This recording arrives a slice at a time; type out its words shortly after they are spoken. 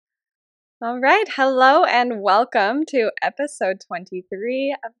All right, hello and welcome to episode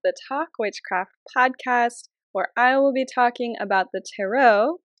 23 of the Talk Witchcraft podcast, where I will be talking about the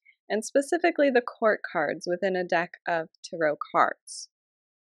tarot and specifically the court cards within a deck of tarot cards.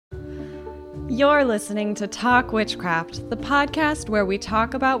 You're listening to Talk Witchcraft, the podcast where we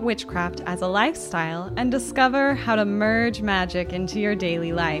talk about witchcraft as a lifestyle and discover how to merge magic into your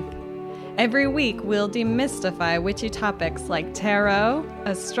daily life. Every week, we'll demystify witchy topics like tarot,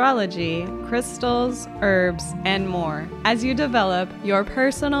 astrology, crystals, herbs, and more as you develop your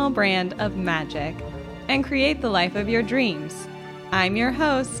personal brand of magic and create the life of your dreams. I'm your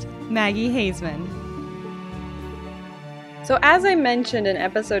host, Maggie Hazeman. So as I mentioned in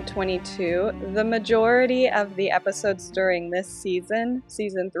episode 22, the majority of the episodes during this season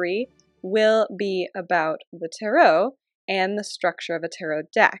 3, will be about the tarot and the structure of a tarot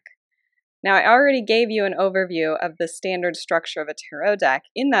deck. Now, I already gave you an overview of the standard structure of a tarot deck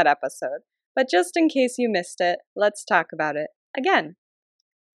in that episode, but just in case you missed it, let's talk about it again.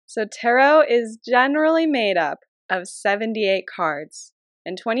 So tarot is generally made up of 78 cards,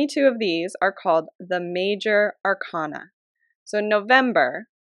 and 22 of these are called the major arcana. So in November,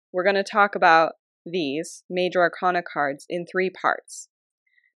 we're going to talk about these major arcana cards in 3 parts.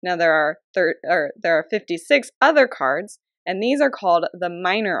 Now, there are 56 other cards, and these are called the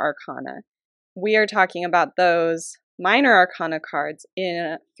minor arcana. We are talking about those minor arcana cards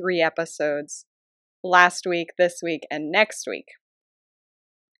in 3 episodes, last week, this week, and next week.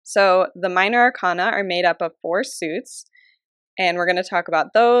 So the minor arcana are made up of 4 suits, and we're going to talk about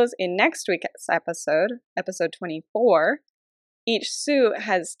those in next week's episode, episode 24. Each suit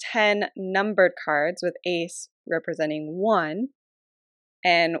has 10 numbered cards with ace representing 1,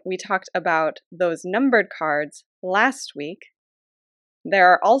 and we talked about those numbered cards last week.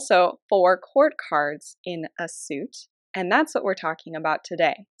 There are also 4 court cards in a suit, and that's what we're talking about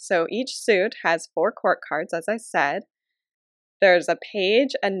today. So each suit has 4 court cards, as I said. There's a page,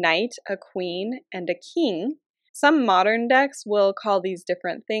 a knight, a queen, and a king. Some modern decks will call these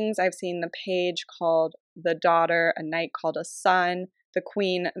different things. I've seen the page called the daughter, a knight called a son, the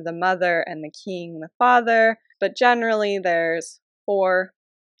queen the mother, and the king the father. But generally there's 4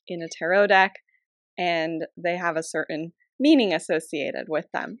 in a tarot deck, and they have a certain meaning associated with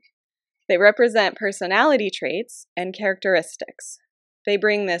them. They represent personality traits and characteristics. They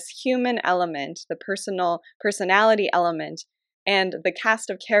bring this human element, the personality element, and the cast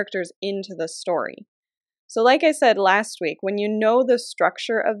of characters into the story. So like I said last week, when you know the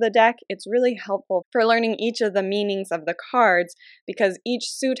structure of the deck, it's really helpful for learning each of the meanings of the cards, because each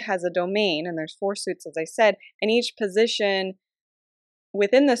suit has a domain, and there's 4 suits, as I said, and each position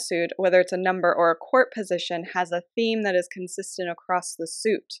within the suit, whether it's a number or a court position, has a theme that is consistent across the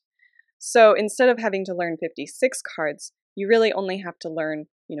suit. So instead of having to learn 56 cards, you really only have to learn,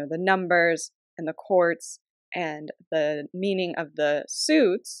 the numbers and the courts and the meaning of the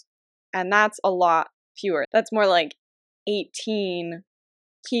suits, and that's a lot fewer. That's more like 18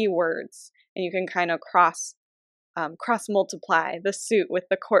 keywords, and you can kind of cross multiply the suit with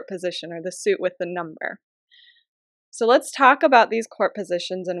the court position or the suit with the number. So let's talk about these court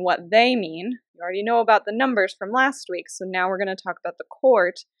positions and what they mean. You already know about the numbers from last week, so now we're going to talk about the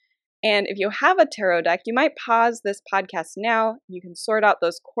court. And if you have a tarot deck, you might pause this podcast now. You can sort out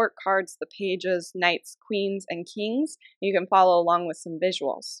those court cards, the pages, knights, queens, and kings. You can follow along with some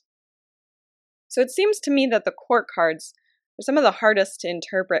visuals. So it seems to me that the court cards are some of the hardest to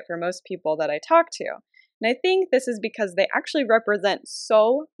interpret for most people that I talk to. And I think this is because they actually represent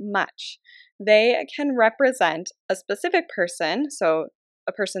so much. They can represent a specific person, so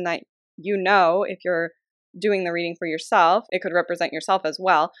a person that if you're doing the reading for yourself, it could represent yourself as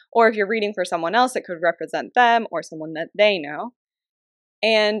well. Or if you're reading for someone else, it could represent them or someone that they know.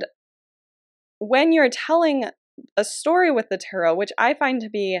 And when you're telling a story with the tarot, which I find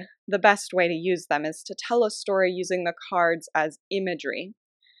to be the best way to use them, is to tell a story using the cards as imagery.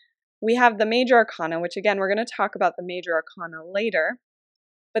 We have the major arcana, which again, we're going to talk about the major arcana later.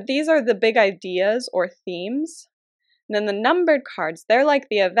 But these are the big ideas or themes. And then the numbered cards, they're like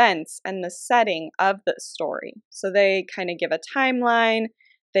the events and the setting of the story. So they kind of give a timeline.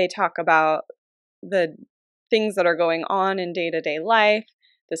 They talk about the things that are going on in day-to-day life,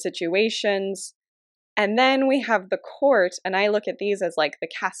 the situations. And then we have the court, and I look at these as like the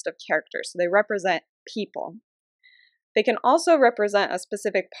cast of characters. So they represent people. They can also represent a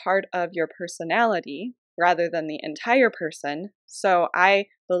specific part of your personality rather than the entire person. So I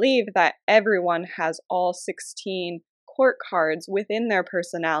believe that everyone has all 16 court cards within their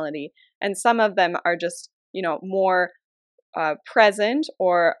personality, and some of them are just, more present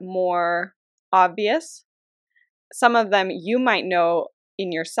or more obvious. Some of them you might know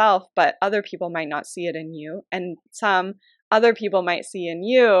in yourself, but other people might not see it in you, and some other people might see in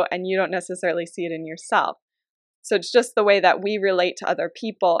you and you don't necessarily see it in yourself. So it's just the way that we relate to other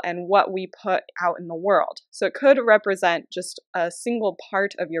people and what we put out in the world. So it could represent just a single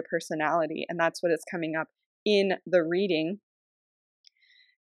part of your personality, and that's what is coming up in the reading.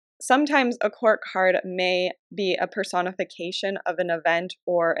 Sometimes a court card may be a personification of an event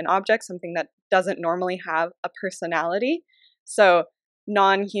or an object, something that doesn't normally have a personality. So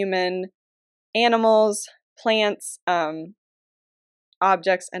non-human animals, plants,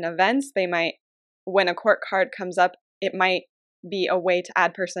 objects, and events, they might, when a court card comes up, it might be a way to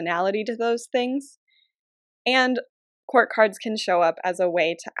add personality to those things. And court cards can show up as a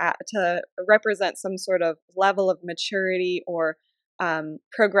way to represent some sort of level of maturity or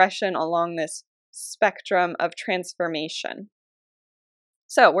progression along this spectrum of transformation.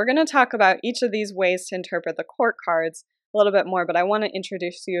 So we're going to talk about each of these ways to interpret the court cards a little bit more, but I want to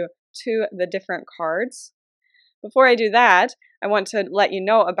introduce you to the different cards. Before I do that, I want to let you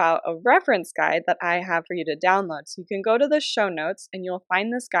know about a reference guide that I have for you to download. So you can go to the show notes and you'll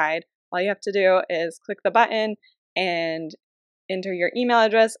find this guide. All you have to do is click the button and enter your email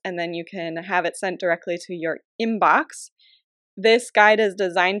address, and then you can have it sent directly to your inbox. This guide is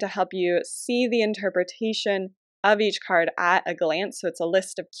designed to help you see the interpretation of each card at a glance. So it's a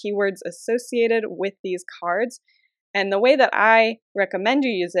list of keywords associated with these cards. And the way that I recommend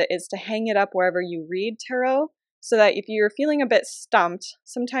you use it is to hang it up wherever you read tarot, so that if you're feeling a bit stumped,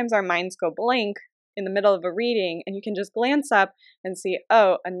 sometimes our minds go blank in the middle of a reading, and you can just glance up and see,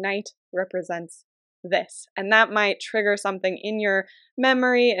 oh, a knight represents this. And that might trigger something in your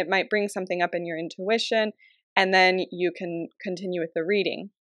memory. It might bring something up in your intuition, and then you can continue with the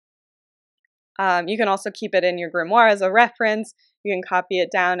reading. You can also keep it in your grimoire as a reference. You can copy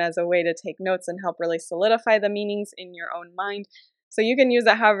it down as a way to take notes and help really solidify the meanings in your own mind. So you can use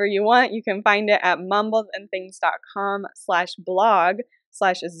it however you want. You can find it at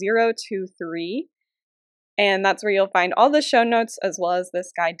mumblesandthings.com/blog/023. And that's where you'll find all the show notes as well as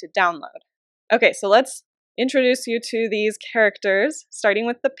this guide to download. Okay, so let's introduce you to these characters, starting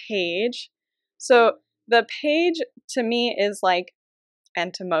with the page. So the page to me is like,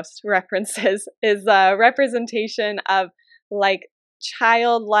 and to most references, is a representation of like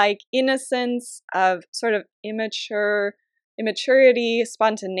childlike innocence, of sort of immaturity,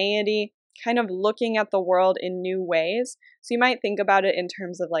 spontaneity, kind of looking at the world in new ways. So you might think about it in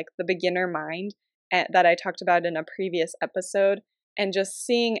terms of like the beginner mind that I talked about in a previous episode, and just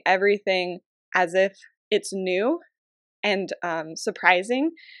seeing everything as if it's new and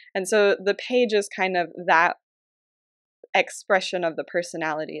surprising. And so the page is kind of that expression of the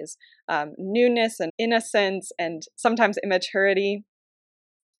personalities, newness and innocence and sometimes immaturity.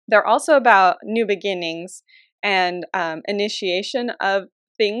 They're also about new beginnings and initiation of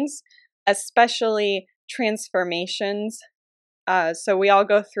things, especially transformations. So we all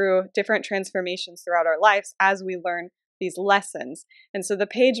go through different transformations throughout our lives as we learn these lessons. And so the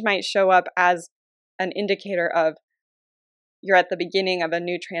page might show up as an indicator of you're at the beginning of a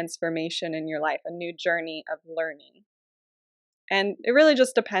new transformation in your life, a new journey of learning. And it really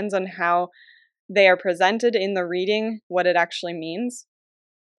just depends on how they are presented in the reading, what it actually means.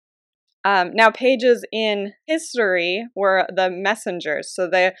 Now, pages in history were the messengers, so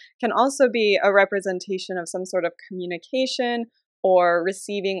they can also be a representation of some sort of communication or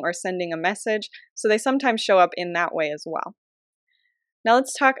receiving or sending a message, so they sometimes show up in that way as well. Now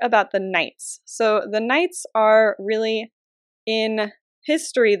let's talk about the knights. So the knights are really, in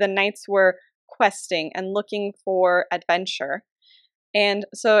history, the knights were questing and looking for adventure. And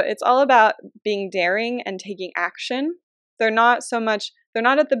so it's all about being daring and taking action. They're not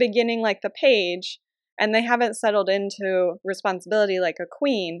at the beginning like the page, and they haven't settled into responsibility like a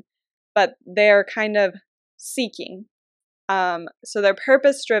queen, but they're kind of seeking. So they're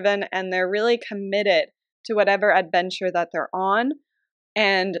purpose-driven, and they're really committed to whatever adventure that they're on,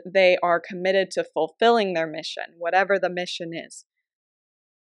 and they are committed to fulfilling their mission, whatever the mission is.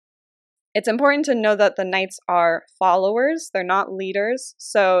 It's important to know that the knights are followers, they're not leaders.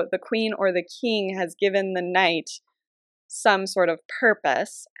 So the queen or the king has given the knight some sort of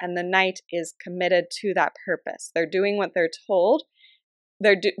purpose, and the knight is committed to that purpose. They're doing what they're told,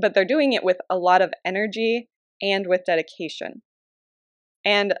 but they're doing it with a lot of energy and with dedication.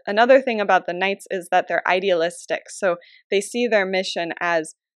 And another thing about the knights is that they're idealistic. So they see their mission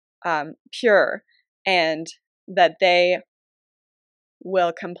as pure, and that they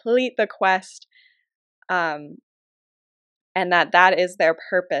will complete the quest, and that is their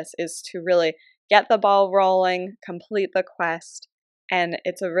purpose, is to really get the ball rolling, complete the quest, and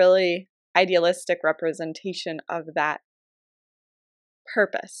it's a really idealistic representation of that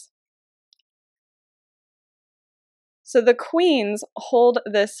purpose. So the queens hold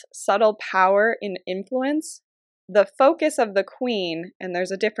this subtle power in influence. The focus of the queen, and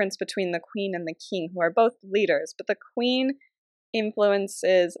there's a difference between the queen and the king, who are both leaders, but the queen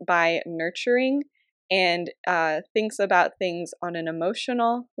influences by nurturing and thinks about things on an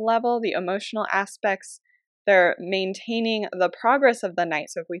emotional level, the emotional aspects. They're maintaining the progress of the knight.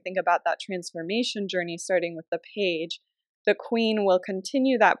 So if we think about that transformation journey starting with the page, the queen will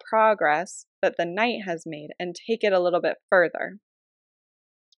continue that progress that the knight has made and take it a little bit further.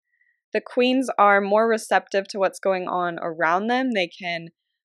 The queens are more receptive to what's going on around them. They can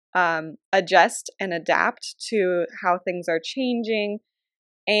adjust and adapt to how things are changing,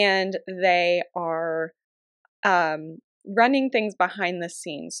 and they are running things behind the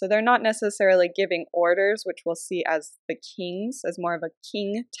scenes. So they're not necessarily giving orders, which we'll see as the kings, as more of a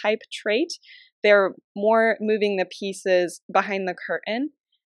king type trait. They're more moving the pieces behind the curtain.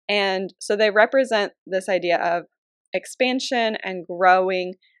 And so they represent this idea of expansion and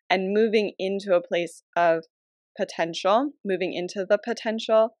growing and moving into a place of potential, moving into the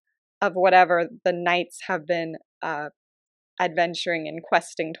potential of whatever the knights have been adventuring and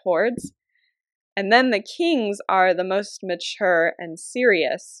questing towards. And then the kings are the most mature and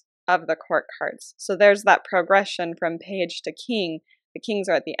serious of the court cards. So there's that progression from page to king. The kings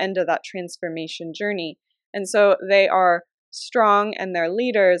are at the end of that transformation journey. And so they are strong and they're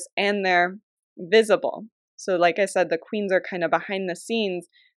leaders and they're visible. So like I said, the queens are kind of behind the scenes.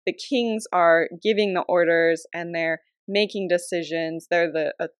 The kings are giving the orders and they're making decisions. They're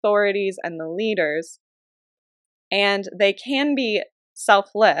the authorities and the leaders. And they can be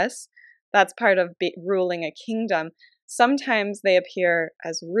selfless. That's part of ruling a kingdom. Sometimes they appear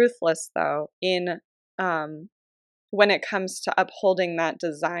as ruthless, though, in when it comes to upholding that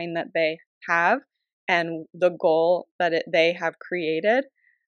design that they have and the goal that they have created.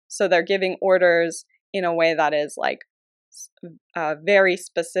 So they're giving orders in a way that is like very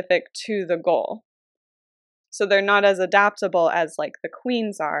specific to the goal. So they're not as adaptable as like the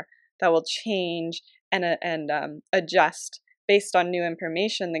queens are, that will change and adjust based on new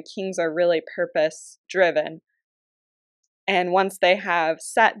information. The kings are really purpose driven. And once they have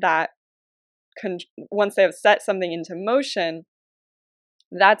set something into motion,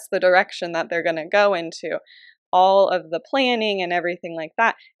 that's the direction that they're going to go into. All of the planning and everything like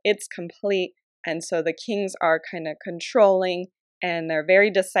that, it's complete. And so the kings are kind of controlling and they're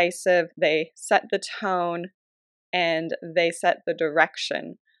very decisive. They set the tone and they set the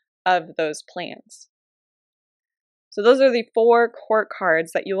direction of those plans. So those are the 4 court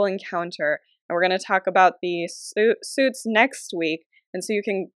cards that you will encounter. And we're going to talk about the suits next week. And so you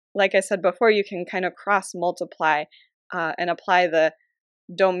can, like I said before, you can kind of cross multiply and apply the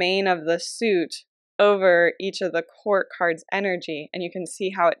domain of the suit over each of the court cards' energy, and you can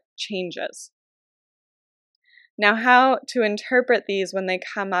see how it changes. Now, how to interpret these when they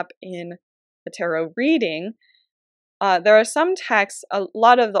come up in a tarot reading. There are some texts, a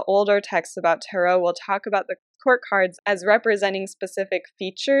lot of the older texts about tarot will talk about the court cards as representing specific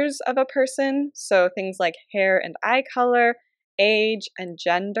features of a person. So things like hair and eye color, age, and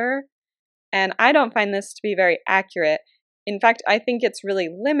gender. And I don't find this to be very accurate. In fact, I think it's really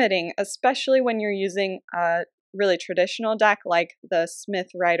limiting, especially when you're using a really traditional deck like the Smith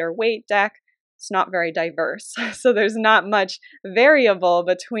Rider-Waite deck. It's not very diverse. So there's not much variable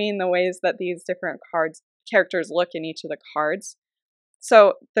between the ways that these different characters look in each of the cards.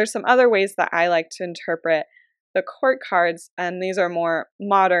 So there's some other ways that I like to interpret the court cards, and these are more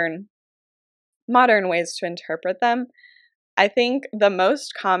modern ways to interpret them. I think the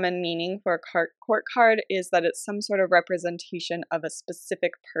most common meaning for a court card is that it's some sort of representation of a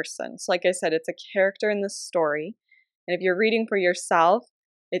specific person. So like I said, it's a character in the story. And if you're reading for yourself,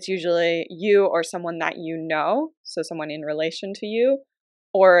 it's usually you or someone that you know, so someone in relation to you.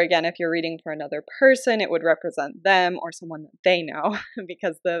 Or again, if you're reading for another person, it would represent them or someone that they know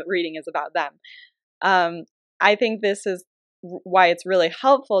because the reading is about them. I think this is why it's really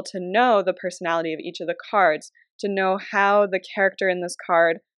helpful to know the personality of each of the cards, to know how the character in this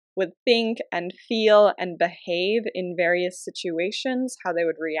card would think and feel and behave in various situations, how they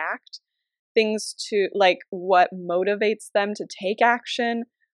would react, things to like what motivates them to take action,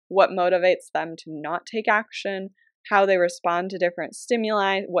 what motivates them to not take action, how they respond to different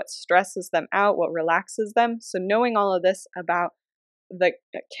stimuli, what stresses them out, what relaxes them. So knowing all of this about the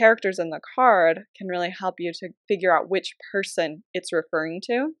characters in the card can really help you to figure out which person it's referring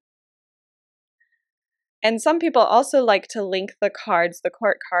to. And some people also like to link the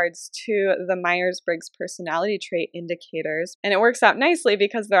court cards, to the Myers-Briggs personality trait indicators. And it works out nicely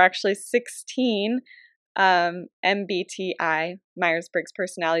because there are actually 16 MBTI, Myers-Briggs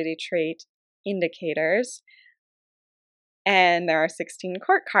Personality Trait Indicators, and there are 16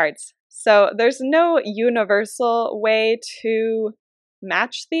 court cards. So there's no universal way to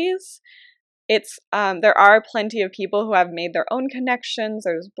match these. There are plenty of people who have made their own connections.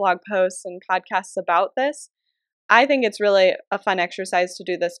 There's blog posts and podcasts about this. I think it's really a fun exercise to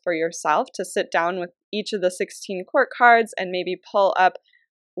do this for yourself, to sit down with each of the 16 court cards and maybe pull up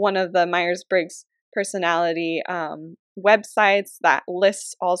one of the Myers-Briggs personality websites that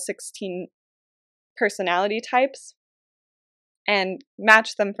lists all 16 personality types and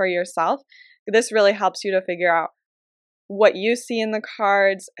match them for yourself. This really helps you to figure out what you see in the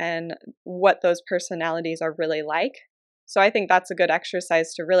cards and what those personalities are really like. So I think that's a good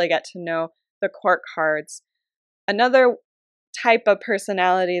exercise to really get to know the court cards. Another type of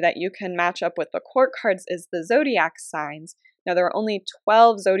personality that you can match up with the court cards is the zodiac signs. Now, there are only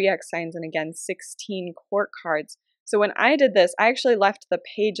 12 zodiac signs and again, 16 court cards. So when I did this, I actually left the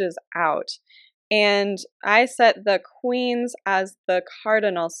pages out. And I set the queens as the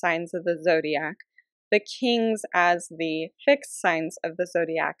cardinal signs of the zodiac, the kings as the fixed signs of the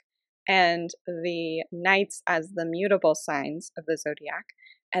zodiac, and the knights as the mutable signs of the zodiac.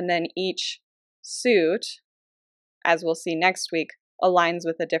 And then each suit, as we'll see next week, aligns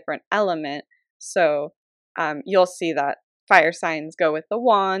with a different element. So you'll see that fire signs go with the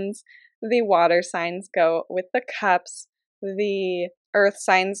wands, the water signs go with the cups, the earth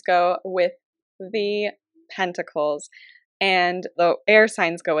signs go with the pentacles, and the air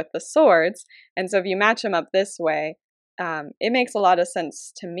signs go with the swords. And so if you match them up this way, it makes a lot of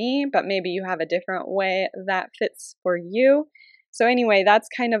sense to me, but maybe you have a different way that fits for you. So anyway, that's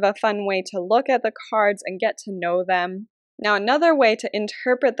kind of a fun way to look at the cards and get to know them. Now, another way to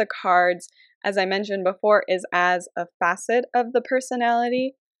interpret the cards, as I mentioned before, is as a facet of the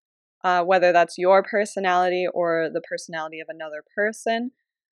personality, whether that's your personality or the personality of another person.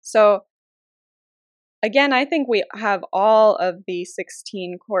 So again, I think we have all of the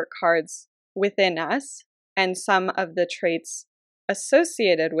 16 court cards within us, and some of the traits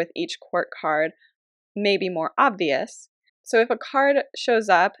associated with each court card may be more obvious. So if a card shows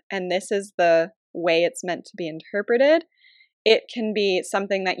up and this is the way it's meant to be interpreted, it can be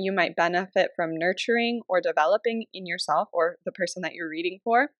something that you might benefit from nurturing or developing in yourself or the person that you're reading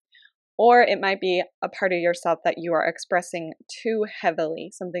for. Or it might be a part of yourself that you are expressing too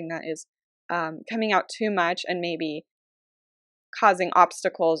heavily, something that is coming out too much and maybe causing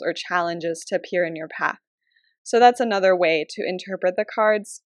obstacles or challenges to appear in your path. So that's another way to interpret the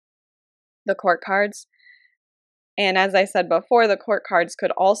cards, the court cards. And as I said before, the court cards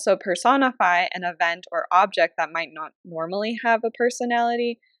could also personify an event or object that might not normally have a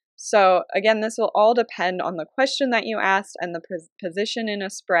personality. So again, this will all depend on the question that you asked and the position in a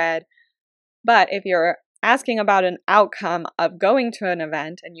spread. But if you're asking about an outcome of going to an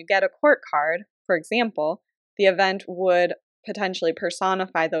event and you get a court card, for example, the event would potentially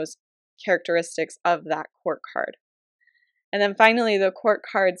personify those characteristics of that court card. And then finally, the court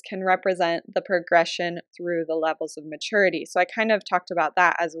cards can represent the progression through the levels of maturity. So I kind of talked about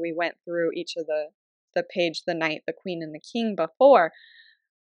that as we went through each of the page, the knight, the queen, and the king before.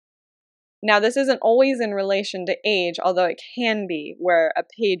 Now, this isn't always in relation to age, although it can be, where a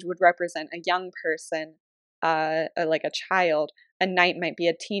page would represent a young person, like a child. A knight might be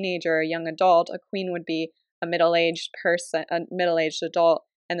a teenager, a young adult. A queen would be a middle-aged person, a middle-aged adult,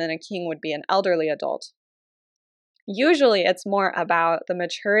 and then a king would be an elderly adult. Usually it's more about the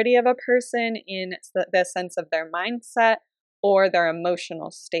maturity of a person in the sense of their mindset or their emotional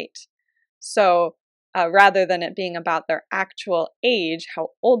state. So rather than it being about their actual age, how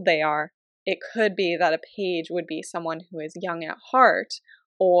old they are, it could be that a page would be someone who is young at heart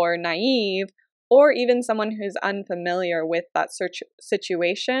or naive, or even someone who's unfamiliar with that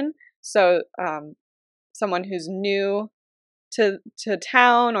situation. So someone who's new to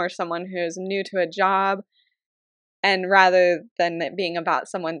town or someone who's new to a job. And rather than it being about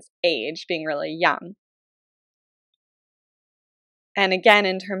someone's age, being really young. And again,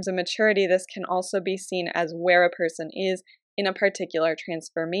 in terms of maturity, this can also be seen as where a person is in a particular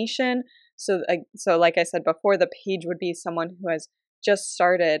transformation. So like I said before, the page would be someone who has just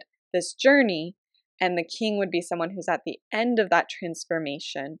started this journey, and the king would be someone who's at the end of that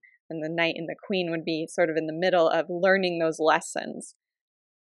transformation, and the knight and the queen would be sort of in the middle of learning those lessons.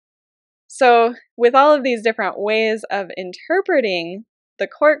 So with all of these different ways of interpreting the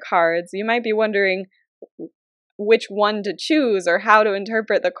court cards, you might be wondering which one to choose or how to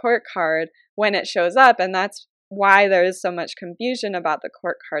interpret the court card when it shows up. And that's why there is so much confusion about the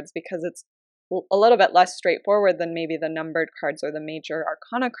court cards, because it's a little bit less straightforward than maybe the numbered cards or the major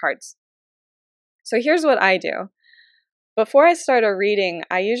arcana cards. So here's what I do. Before I start a reading,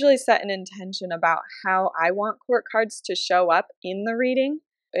 I usually set an intention about how I want court cards to show up in the reading.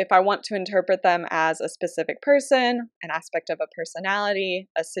 If I want to interpret them as a specific person, an aspect of a personality,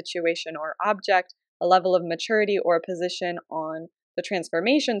 a situation or object, a level of maturity or a position on the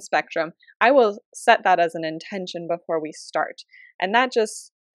transformation spectrum, I will set that as an intention before we start. And that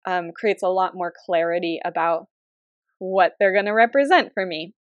just creates a lot more clarity about what they're going to represent for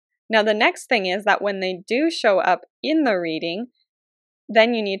me. Now, the next thing is that when they do show up in the reading,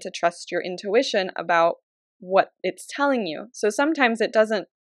 then you need to trust your intuition about what it's telling you. So sometimes it doesn't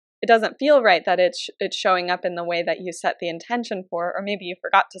feel right that it's showing up in the way that you set the intention for, or maybe you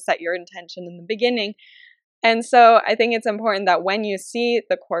forgot to set your intention in the beginning. And so I think it's important that when you see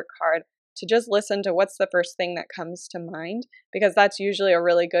the court card, to just listen to what's the first thing that comes to mind, because that's usually a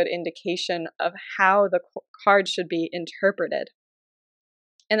really good indication of how the card should be interpreted.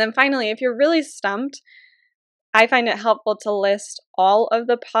 And then finally, if you're really stumped, I find it helpful to list all of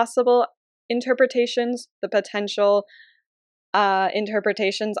the possible interpretations, the potential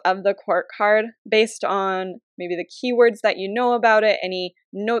interpretations of the court card based on maybe the keywords that you know about it, any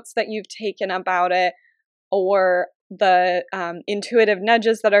notes that you've taken about it, or the intuitive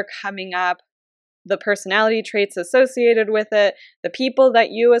nudges that are coming up, the personality traits associated with it, the people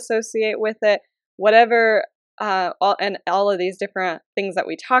that you associate with it, whatever, all of these different things that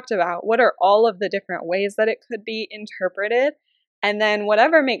we talked about. What are all of the different ways that it could be interpreted? And then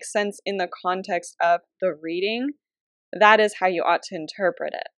whatever makes sense in the context of the reading, that is how you ought to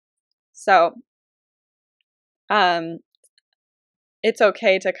interpret it. So it's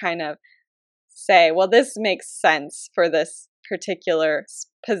okay to kind of say, well, this makes sense for this particular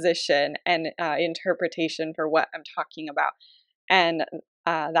position and interpretation for what I'm talking about. And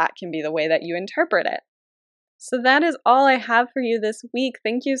that can be the way that you interpret it. So that is all I have for you this week.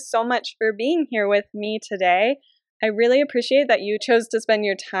 Thank you so much for being here with me today. I really appreciate that you chose to spend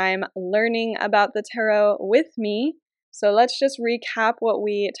your time learning about the tarot with me. So let's just recap what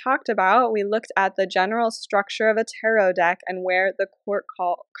we talked about. We looked at the general structure of a tarot deck and where the court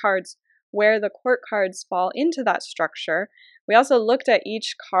cards fall into that structure. We also looked at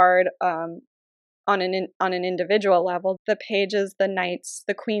each card on an individual level, the pages, the knights,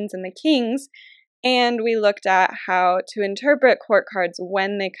 the queens, and the kings. And we looked at how to interpret court cards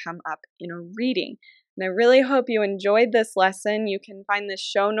when they come up in a reading. And I really hope you enjoyed this lesson. You can find the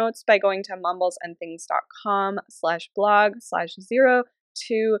show notes by going to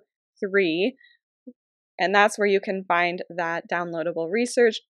mumblesandthings.com/blog/023. And that's where you can find that downloadable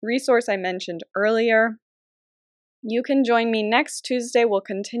resource I mentioned earlier. You can join me next Tuesday. We'll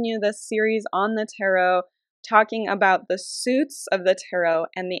continue this series on the tarot, talking about the suits of the tarot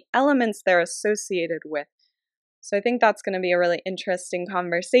and the elements they're associated with. So I think that's going to be a really interesting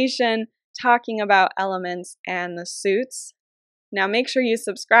conversation, talking about elements and the suits. Now make sure you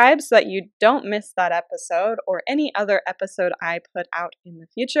subscribe so that you don't miss that episode or any other episode I put out in the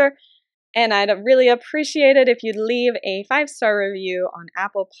future. And I'd really appreciate it if you'd leave a 5-star review on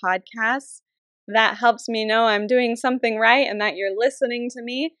Apple Podcasts. That helps me know I'm doing something right and that you're listening to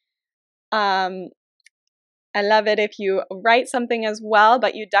me. I love it if you write something as well,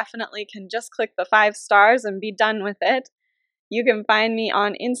 but you definitely can just click the 5 stars and be done with it. You can find me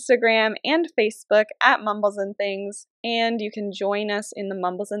on Instagram and Facebook at Mumbles and Things, and you can join us in the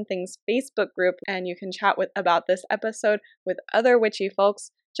Mumbles and Things Facebook group, and you can chat about this episode with other witchy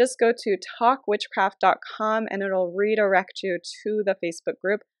folks. Just go to talkwitchcraft.com and it'll redirect you to the Facebook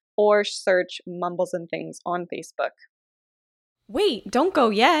group, or search Mumbles and Things on Facebook. Wait, don't go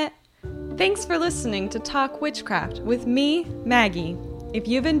yet! Thanks for listening to Talk Witchcraft with me, Maggie. If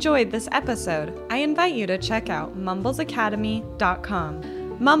you've enjoyed this episode, I invite you to check out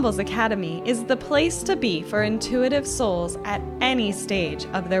mumblesacademy.com. Mumbles Academy is the place to be for intuitive souls at any stage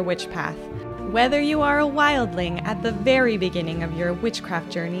of their witch path. Whether you are a wildling at the very beginning of your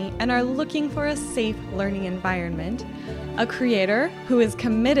witchcraft journey and are looking for a safe learning environment, a creator who is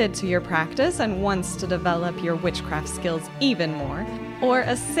committed to your practice and wants to develop your witchcraft skills even more, or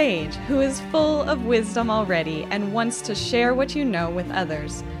a sage who is full of wisdom already and wants to share what you know with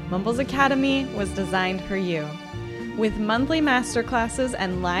others, Mumbles Academy was designed for you. With monthly masterclasses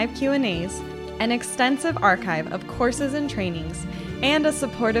and live Q&As, an extensive archive of courses and trainings, and a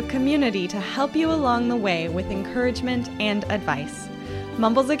supportive community to help you along the way with encouragement and advice.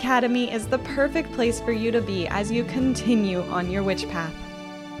 Mumbles Academy is the perfect place for you to be as you continue on your witch path.